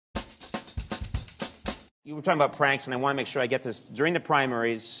You were talking about pranks, and I want to make sure I get this. During the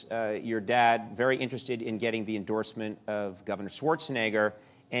primaries, your dad, very interested in getting the endorsement of Governor Schwarzenegger,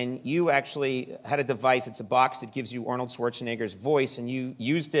 and you actually had a device. It's a box that gives you Arnold Schwarzenegger's voice, and you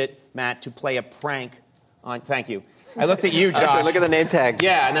used it, Matt, to play a prank on... Thank you. I looked at you, Josh. Look at the name tag.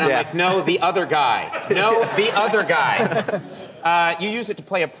 Yeah, and then I'm like, no, the other guy. No, the other guy. You used it to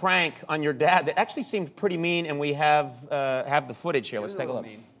play a prank on your dad that actually seemed pretty mean, and we have the footage here. Let's take a look.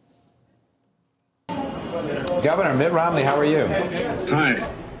 Governor, Mitt Romney, how are you? Hi.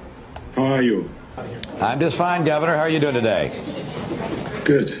 How are you? I'm just fine, Governor. How are you doing today?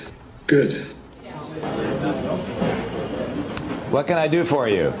 Good. Good. What can I do for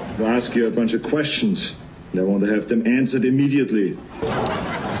you? I'll ask you a bunch of questions, and I want to have them answered immediately.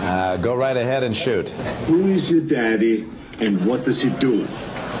 Go right ahead and shoot. Who is your daddy, and what does he do?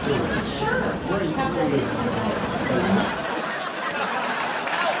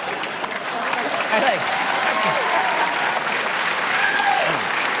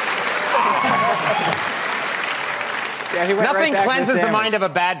 Yeah, he went Nothing right back cleanses to the mind of a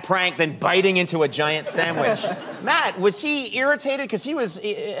bad prank than biting into a giant sandwich. Matt, was he irritated? Because he was,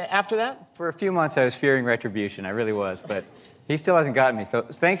 after that? For a few months, I was fearing retribution. I really was. But he still hasn't gotten me. So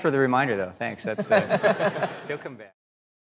thanks for the reminder, though. Thanks. That's, he'll come back.